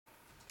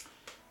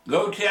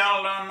Go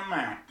tell it on the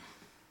mountain.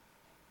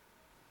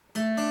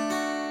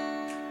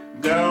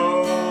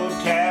 Go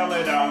tell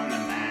it on the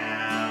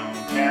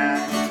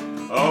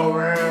mountain,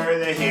 over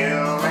the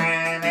hill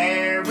and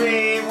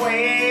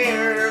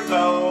everywhere.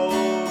 Go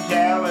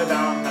tell it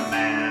on the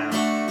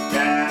mountain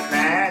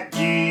that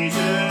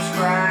Jesus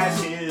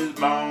Christ is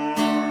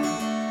born.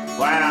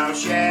 While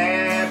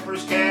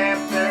shepherds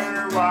kept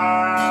their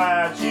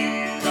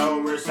watching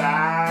over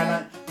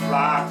silent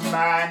flocks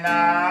by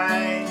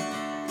night,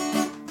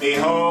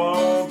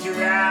 behold,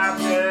 throughout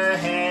the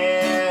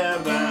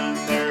heaven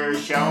there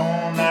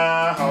shone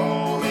a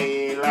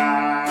holy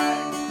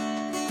light.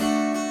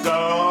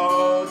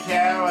 Go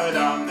tell it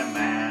on the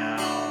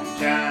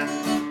mountain,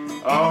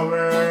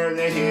 over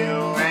the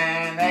hill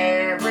and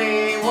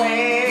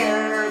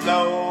everywhere.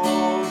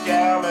 Go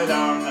tell it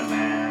on the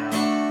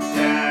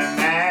mountain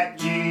that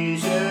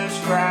Jesus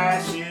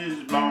Christ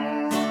is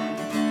born.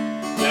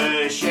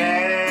 The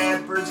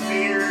shepherds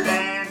feared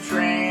and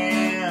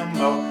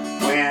trembled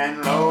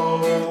when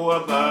low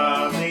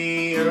above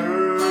the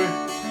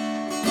earth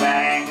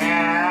rang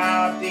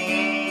out the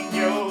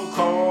angel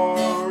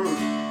chord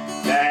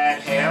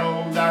that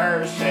held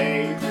our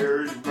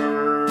Savior's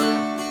birth.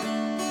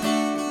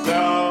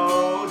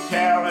 Go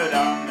tell it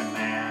on the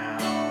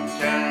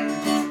mountain,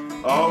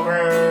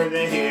 over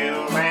the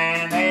hill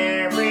and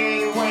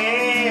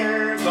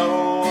everywhere.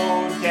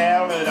 Go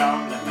tell it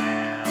on the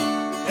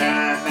mountain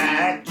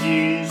that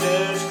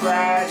Jesus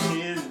Christ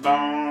is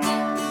born.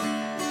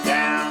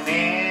 Down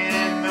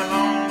in the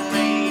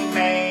lonely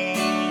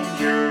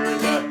manger,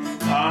 the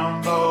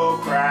humble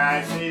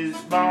Christ is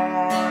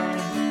born,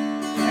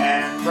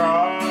 and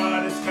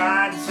brought us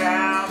God's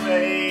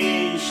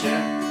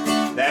salvation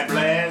that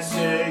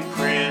blessed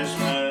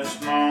Christmas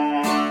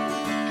morn.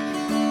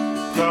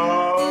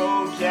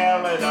 Go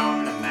tell it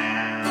on the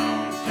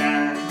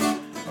mountain,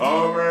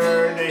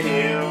 over the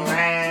hill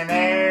and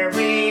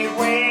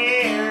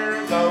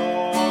everywhere.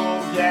 Go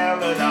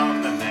tell it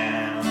on the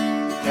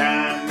mountain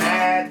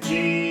that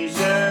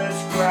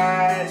Jesus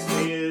Christ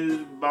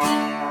is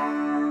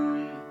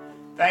born.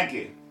 Thank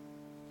you.